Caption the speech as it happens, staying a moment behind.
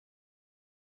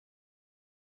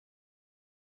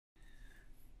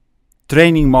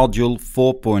Training Module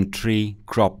 4.3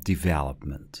 Crop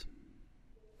Development.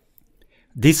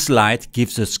 This slide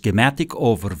gives a schematic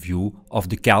overview of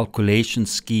the calculation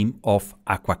scheme of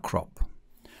AquaCrop.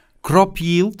 Crop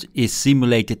yield is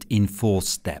simulated in 4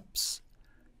 steps.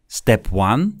 Step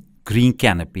 1, green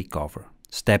canopy cover.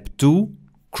 Step 2,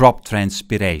 crop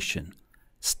transpiration.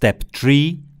 Step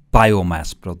 3,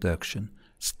 biomass production.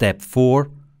 Step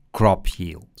 4, crop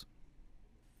yield.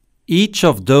 Each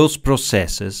of those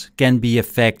processes can be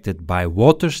affected by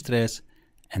water stress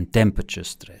and temperature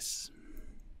stress.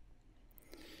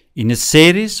 In a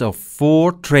series of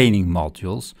 4 training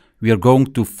modules, we are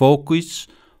going to focus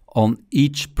on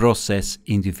each process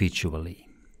individually.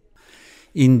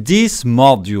 In this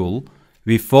module,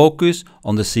 we focus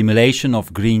on the simulation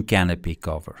of green canopy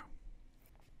cover.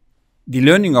 The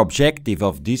learning objective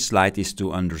of this slide is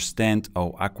to understand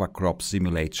how AquaCrop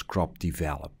simulates crop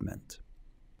development.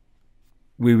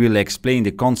 We will explain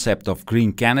the concept of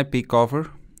green canopy cover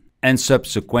and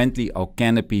subsequently how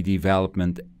canopy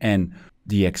development and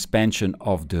the expansion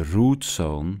of the root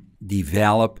zone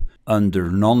develop under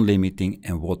non-limiting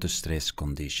and water stress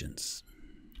conditions.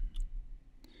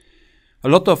 A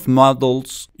lot of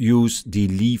models use the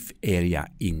leaf area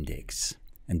index,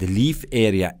 and the leaf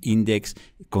area index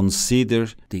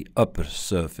considers the upper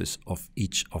surface of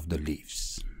each of the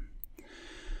leaves.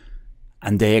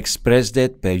 And they express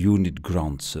that per unit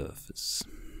ground surface.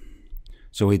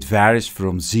 So it varies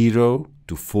from 0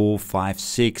 to 4, 5,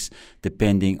 6,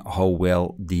 depending how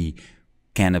well the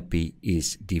canopy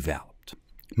is developed.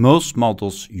 Most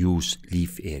models use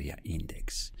leaf area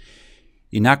index.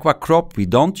 In AquaCrop, we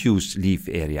don't use leaf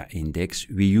area index,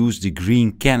 we use the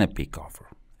green canopy cover.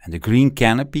 And the green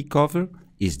canopy cover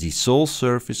is the soil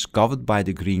surface covered by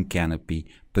the green canopy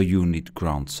per unit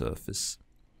ground surface.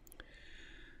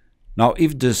 Now,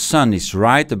 if the sun is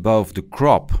right above the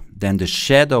crop, then the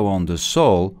shadow on the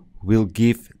soil will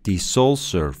give the soil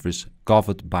surface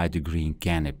covered by the green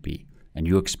canopy, and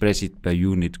you express it per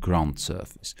unit ground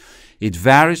surface. It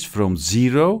varies from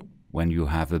 0 when you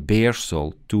have a bare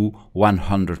soil to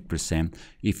 100%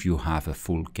 if you have a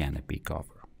full canopy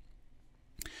cover.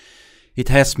 It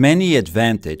has many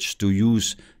advantages to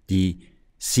use the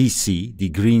CC, the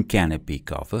green canopy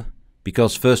cover,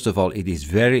 because first of all it is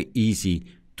very easy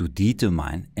to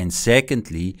determine, and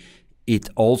secondly it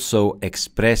also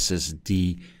expresses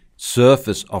the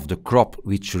surface of the crop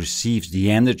which receives the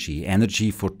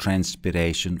energy for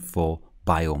transpiration for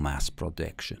biomass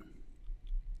production.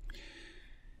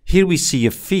 Here we see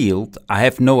a field. I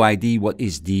have no idea what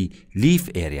is the leaf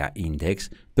area index,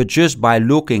 but just by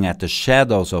looking at the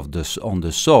shadows of on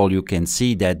the soil you can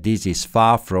see that this is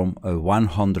far from a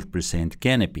 100%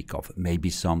 canopy cover,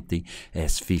 maybe something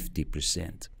as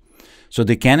 50%. So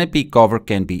the canopy cover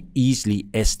can be easily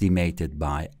estimated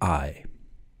by eye.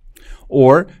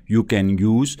 Or you can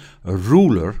use a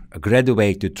ruler, a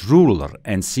graduated ruler,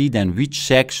 and see then which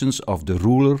sections of the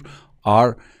ruler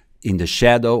are in the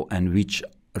shadow and which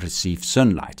receive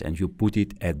sunlight, and you put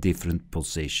it at different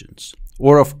positions.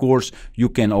 Or of course you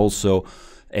can also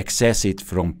access it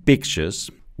from pictures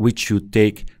which you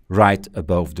take right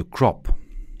above the crop.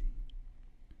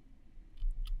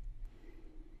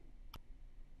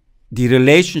 The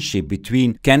relationship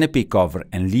between canopy cover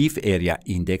and leaf area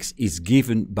index is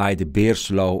given by the Beer's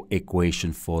law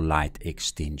equation for light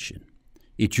extinction.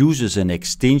 It uses an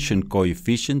extinction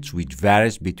coefficient which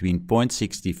varies between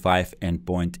 0.65 and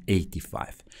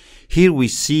 0.85. Here we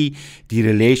see the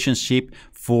relationship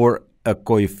for a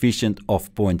coefficient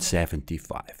of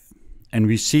 0.75. And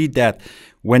we see that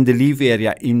when the leaf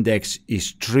area index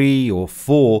is 3 or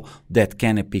 4, that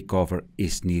canopy cover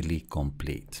is nearly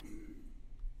complete.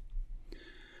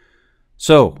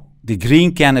 So, the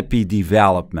green canopy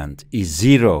development is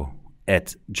 0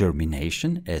 at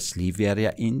germination as leaf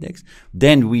area index.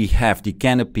 Then we have the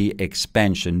canopy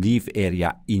expansion, leaf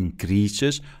area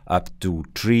increases up to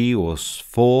 3 or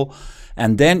 4.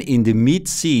 And then in the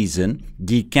mid-season,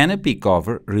 the canopy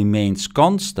cover remains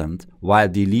constant while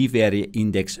the leaf area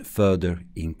index further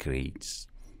increases.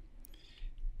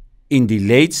 In the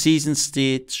late season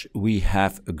stage, we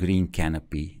have a green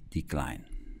canopy decline.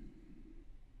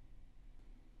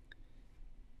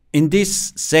 In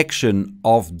this section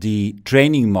of the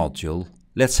training module,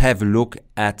 let's have a look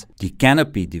at the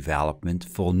canopy development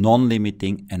for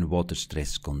non-limiting and water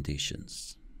stress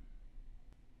conditions.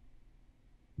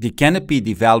 The canopy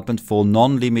development for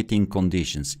non-limiting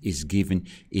conditions is given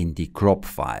in the crop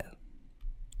file.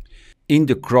 In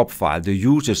the crop file, the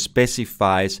user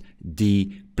specifies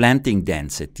the planting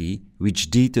density,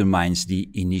 which determines the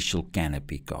initial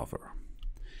canopy cover.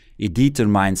 It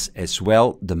determines as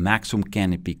well the maximum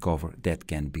canopy cover that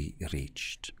can be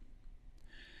reached.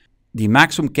 The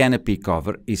maximum canopy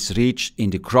cover is reached in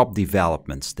the crop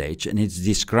development stage, and it's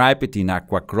described in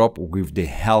AquaCrop with the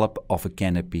help of a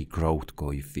canopy growth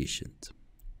coefficient.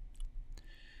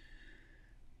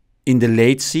 In the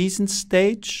late season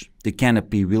stage, the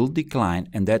canopy will decline,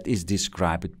 and that is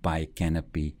described by a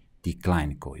canopy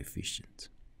decline coefficient.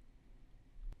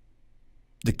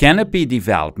 The canopy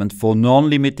development for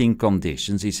non-limiting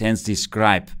conditions is hence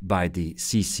described by the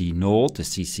CC0, the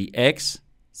CCX,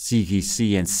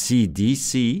 CGC and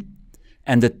CDC,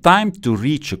 and the time to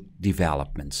reach a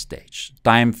development stage,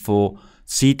 time for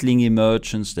seedling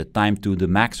emergence, the time to the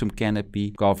maximum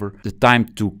canopy cover, the time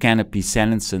to canopy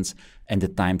senescence, and the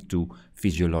time to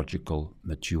physiological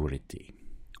maturity.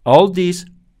 All these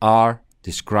are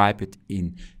described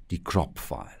in the crop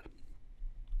file.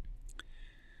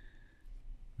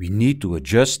 We need to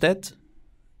adjust that.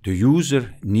 The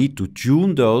user needs to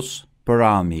tune those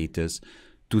parameters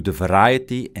to the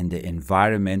variety and the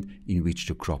environment in which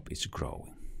the crop is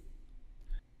growing.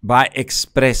 By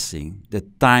expressing the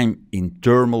time in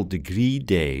thermal degree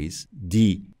days,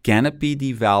 the canopy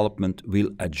development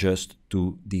will adjust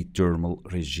to the thermal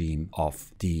regime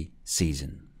of the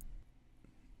season.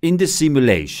 In the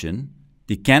simulation,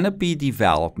 the canopy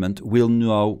development will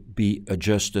now be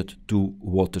adjusted to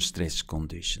water stress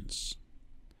conditions.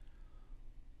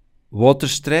 Water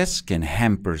stress can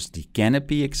hamper the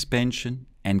canopy expansion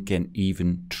and can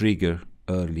even trigger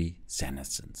early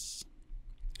senescence.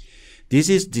 This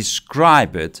is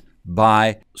described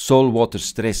by soil-water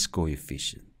stress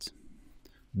coefficient.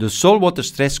 The soil-water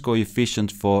stress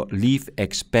coefficient for leaf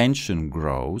expansion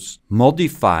growth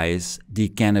modifies the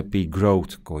canopy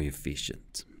growth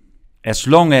coefficient. As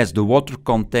long as the water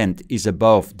content is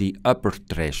above the upper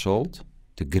threshold,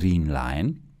 the green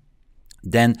line,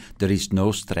 then there is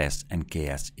no stress and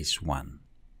Ks is 1.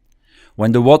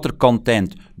 When the water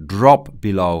content drops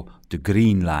below the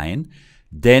green line,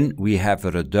 then we have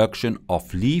a reduction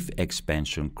of leaf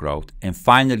expansion growth and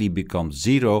finally becomes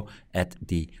 0 at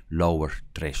the lower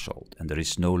threshold, and there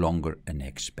is no longer an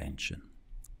expansion.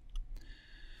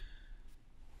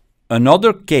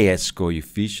 Another Ks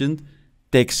coefficient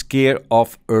takes care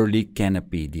of early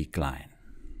canopy decline.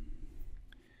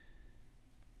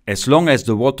 As long as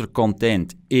the water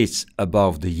content is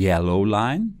above the yellow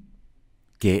line,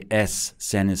 Ks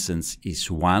senescence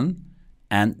is 1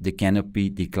 and the canopy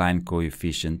decline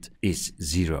coefficient is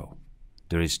 0.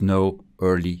 There is no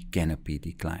early canopy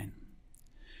decline.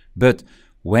 But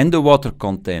when the water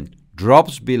content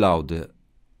drops below the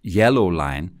yellow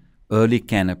line, early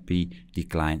canopy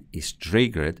decline is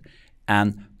triggered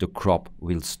and the crop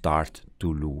will start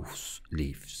to lose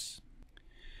leaves.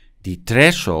 The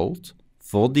threshold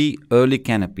for the early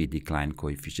canopy decline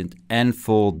coefficient and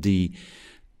for the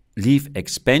leaf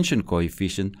expansion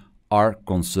coefficient are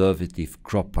conservative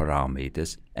crop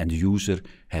parameters, and the user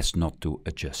has not to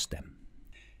adjust them.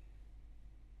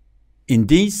 In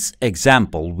this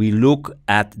example, we look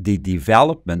at the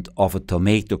development of a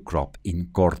tomato crop in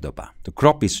Cordoba. The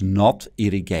crop is not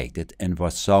irrigated and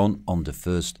was sown on the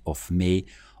 1st of May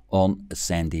on a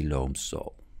sandy loam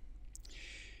soil.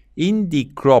 In the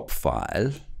crop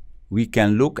file, we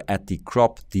can look at the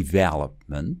crop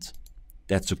development.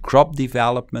 That's a crop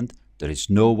development. There is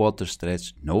no water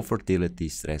stress, no fertility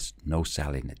stress, no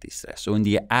salinity stress. So in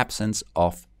the absence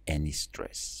of any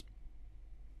stress.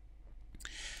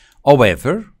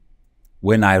 However,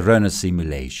 when I run a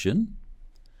simulation,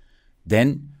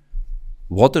 then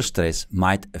water stress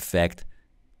might affect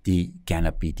the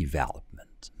canopy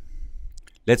development.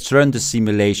 Let's run the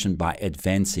simulation by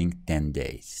advancing 10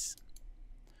 days.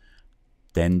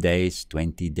 10 days,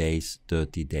 20 days,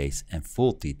 30 days, and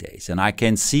 40 days. And I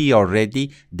can see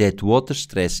already that water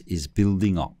stress is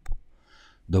building up.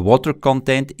 The water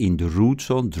content in the root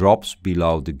zone drops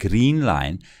below the green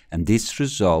line, and this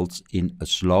results in a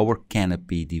slower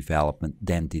canopy development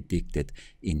than depicted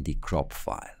in the crop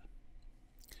file.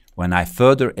 When I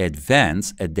further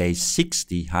advance at day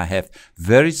 60, I have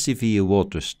very severe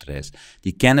water stress.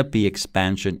 The canopy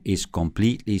expansion is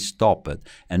completely stopped,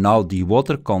 and now the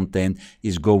water content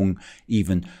is going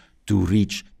even to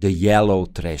reach the yellow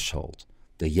threshold.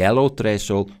 The yellow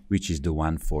threshold, which is the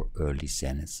one for early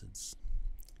senescence.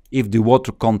 If the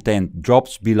water content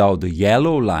drops below the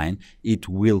yellow line, it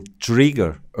will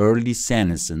trigger early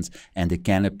senescence and the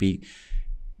canopy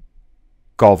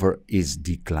cover is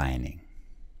declining.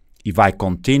 If I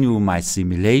continue my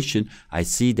simulation, I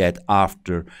see that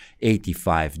after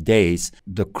 85 days,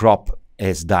 the crop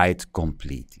has died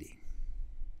completely.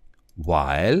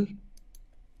 While,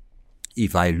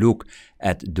 if I look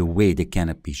at the way the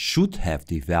canopy should have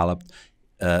developed,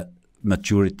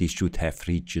 maturity should have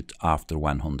reached after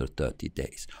 130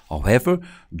 days. However,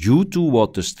 due to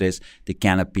water stress, the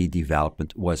canopy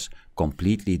development was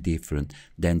completely different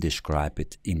than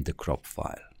described in the crop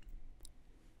file.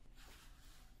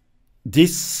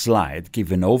 This slide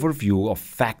gives an overview of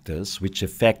factors which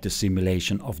affect the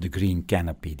simulation of the green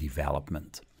canopy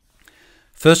development.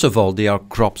 First of all, there are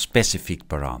crop-specific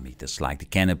parameters like the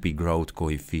canopy growth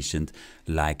coefficient,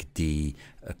 like the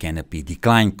canopy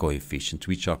decline coefficient,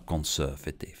 which are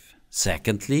conservative.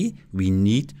 Secondly, we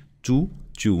need to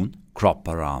tune crop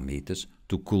parameters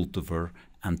to cultivar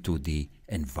and to the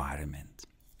environment.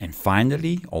 And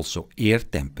finally, also air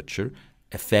temperature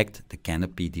affect the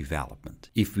canopy development.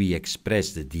 If we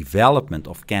express the development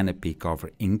of canopy cover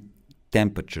in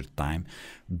temperature time,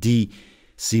 the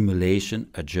simulation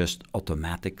adjusts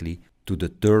automatically to the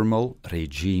thermal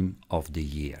regime of the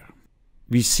year.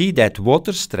 We see that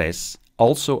water stress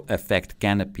also affects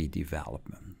canopy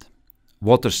development.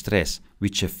 Water stress,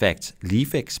 which affects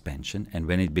leaf expansion, and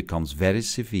when it becomes very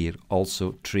severe,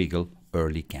 also trigger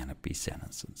early canopy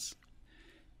senescence.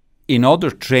 In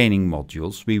other training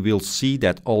modules, we will see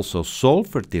that also soil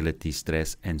fertility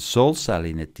stress and soil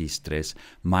salinity stress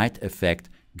might affect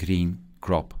green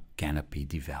crop canopy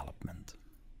development.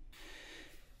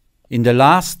 In the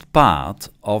last part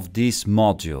of this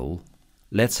module,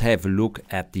 let's have a look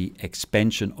at the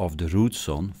expansion of the root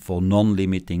zone for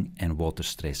non-limiting and water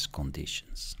stress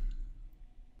conditions.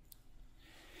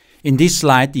 In this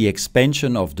slide, the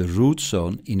expansion of the root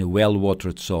zone in a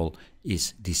well-watered soil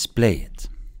is displayed.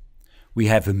 We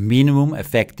have a minimum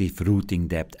effective rooting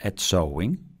depth at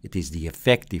sowing. It is the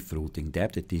effective rooting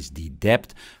depth. It is the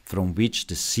depth from which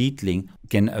the seedling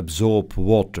can absorb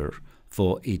water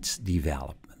for its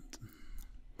development.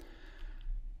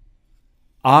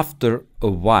 After a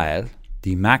while,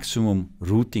 the maximum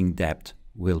rooting depth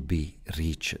will be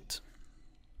reached.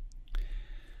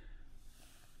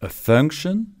 A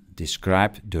function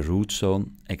describes the root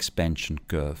zone expansion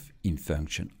curve in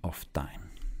function of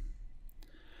time.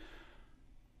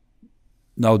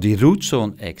 Now the root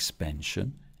zone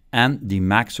expansion and the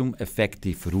maximum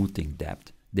effective rooting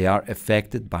depth, they are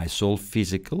affected by soil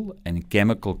physical and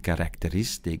chemical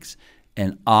characteristics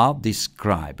and are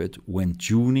described when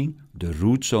tuning the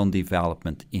root zone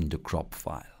development in the crop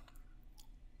file.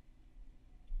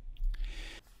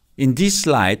 In this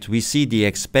slide we see the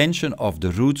expansion of the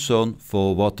root zone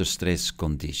for water stress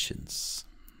conditions.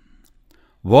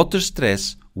 Water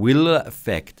stress will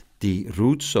affect the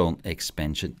root zone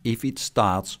expansion if it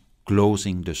starts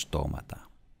closing the stomata.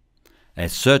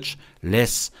 As such,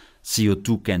 less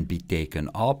CO2 can be taken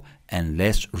up and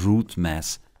less root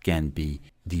mass can be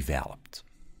developed.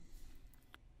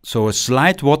 So a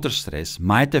slight water stress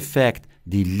might affect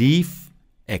the leaf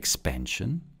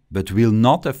expansion, but will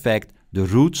not affect the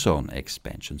root zone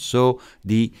expansion. So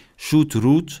the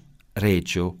shoot-root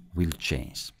ratio will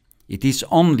change. It is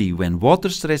only when water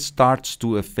stress starts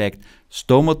to affect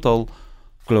stomatal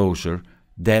closure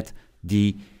that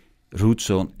the root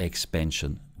zone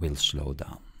expansion will slow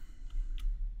down.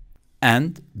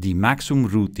 And the maximum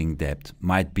rooting depth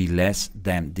might be less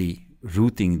than the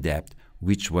rooting depth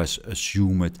which was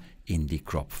assumed in the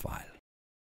crop file.